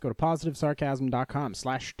Go to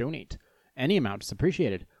positivesarcasm.com/donate. Any amount is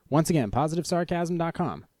appreciated. Once again,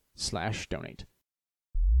 positivesarcasm.com/donate.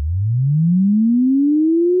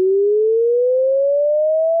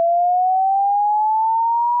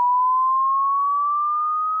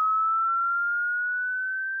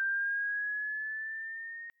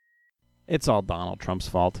 It's all Donald Trump's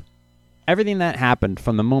fault. Everything that happened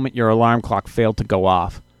from the moment your alarm clock failed to go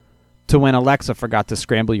off, to when Alexa forgot to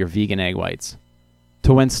scramble your vegan egg whites,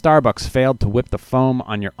 to when Starbucks failed to whip the foam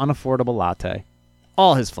on your unaffordable latte.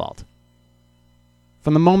 All his fault.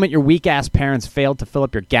 From the moment your weak-ass parents failed to fill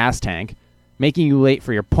up your gas tank, making you late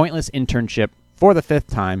for your pointless internship for the 5th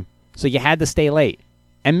time, so you had to stay late,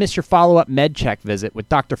 and miss your follow-up med check visit with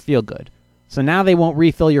Dr. Feelgood, so now they won't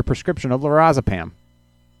refill your prescription of lorazepam.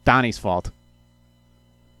 Donnie's fault.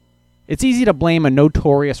 It's easy to blame a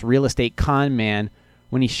notorious real estate con man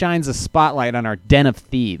when he shines a spotlight on our den of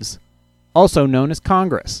thieves, also known as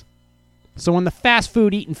Congress. So when the fast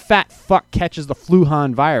food eating fat fuck catches the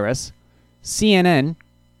Wuhan virus, CNN,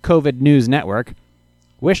 COVID News Network,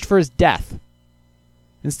 wished for his death.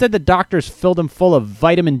 Instead, the doctors filled him full of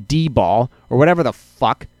vitamin D ball, or whatever the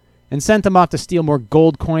fuck, and sent him off to steal more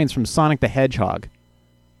gold coins from Sonic the Hedgehog.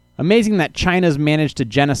 Amazing that China's managed to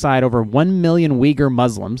genocide over 1 million Uyghur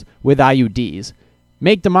Muslims with IUDs,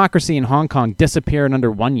 make democracy in Hong Kong disappear in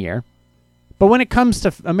under 1 year. But when it comes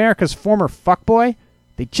to America's former fuckboy,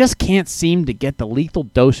 they just can't seem to get the lethal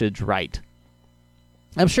dosage right.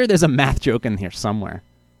 I'm sure there's a math joke in here somewhere.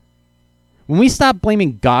 When we stopped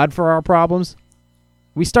blaming God for our problems,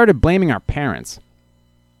 we started blaming our parents.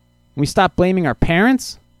 When we stopped blaming our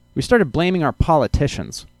parents, we started blaming our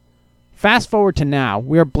politicians. Fast forward to now,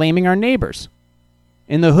 we are blaming our neighbors.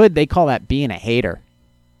 In the hood, they call that being a hater.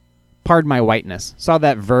 Pardon my whiteness. Saw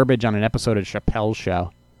that verbiage on an episode of Chappelle's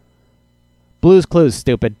Show. Blue's Clues,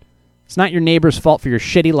 stupid. It's not your neighbor's fault for your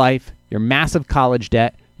shitty life, your massive college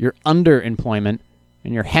debt, your underemployment,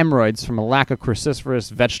 and your hemorrhoids from a lack of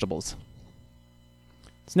cruciferous vegetables.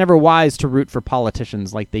 It's never wise to root for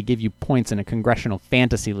politicians like they give you points in a congressional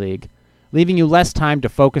fantasy league, leaving you less time to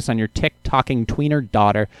focus on your tick-tocking tweener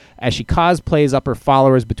daughter as she cosplays up her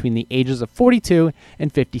followers between the ages of 42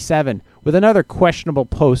 and 57, with another questionable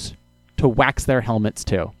post to wax their helmets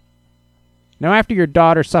too. Now, after your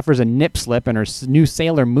daughter suffers a nip slip in her new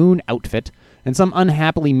Sailor Moon outfit, and some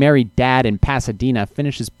unhappily married dad in Pasadena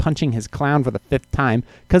finishes punching his clown for the 5th time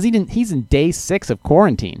because he's in day 6 of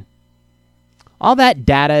quarantine. All that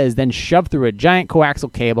data is then shoved through a giant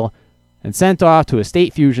coaxial cable and sent off to a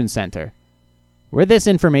state fusion center, where this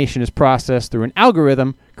information is processed through an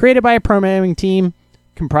algorithm created by a programming team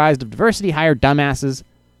comprised of diversity-hired dumbasses,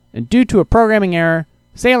 and due to a programming error,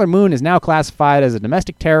 Sailor Moon is now classified as a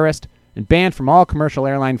domestic terrorist and banned from all commercial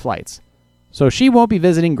airline flights, so she won't be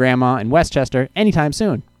visiting Grandma in Westchester anytime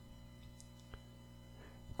soon.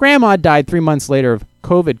 Grandma died 3 months later of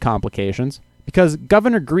COVID complications because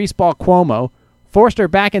Governor Greaseball Cuomo forced her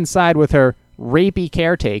back inside with her rapey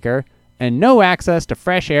caretaker and no access to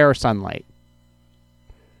fresh air or sunlight.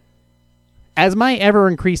 As my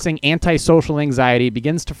ever-increasing antisocial anxiety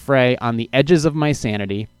begins to fray on the edges of my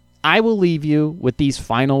sanity, I will leave you with these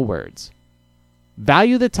final words.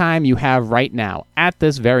 Value the time you have right now, at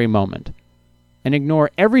this very moment, and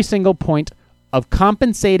ignore every single point of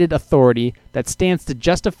compensated authority that stands to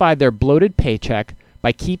justify their bloated paycheck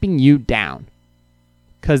by keeping you down.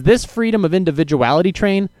 Because this freedom of individuality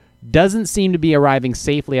train doesn't seem to be arriving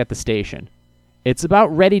safely at the station. It's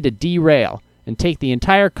about ready to derail and take the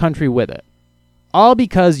entire country with it. All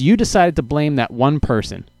because you decided to blame that one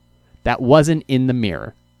person that wasn't in the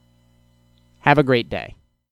mirror. Have a great day.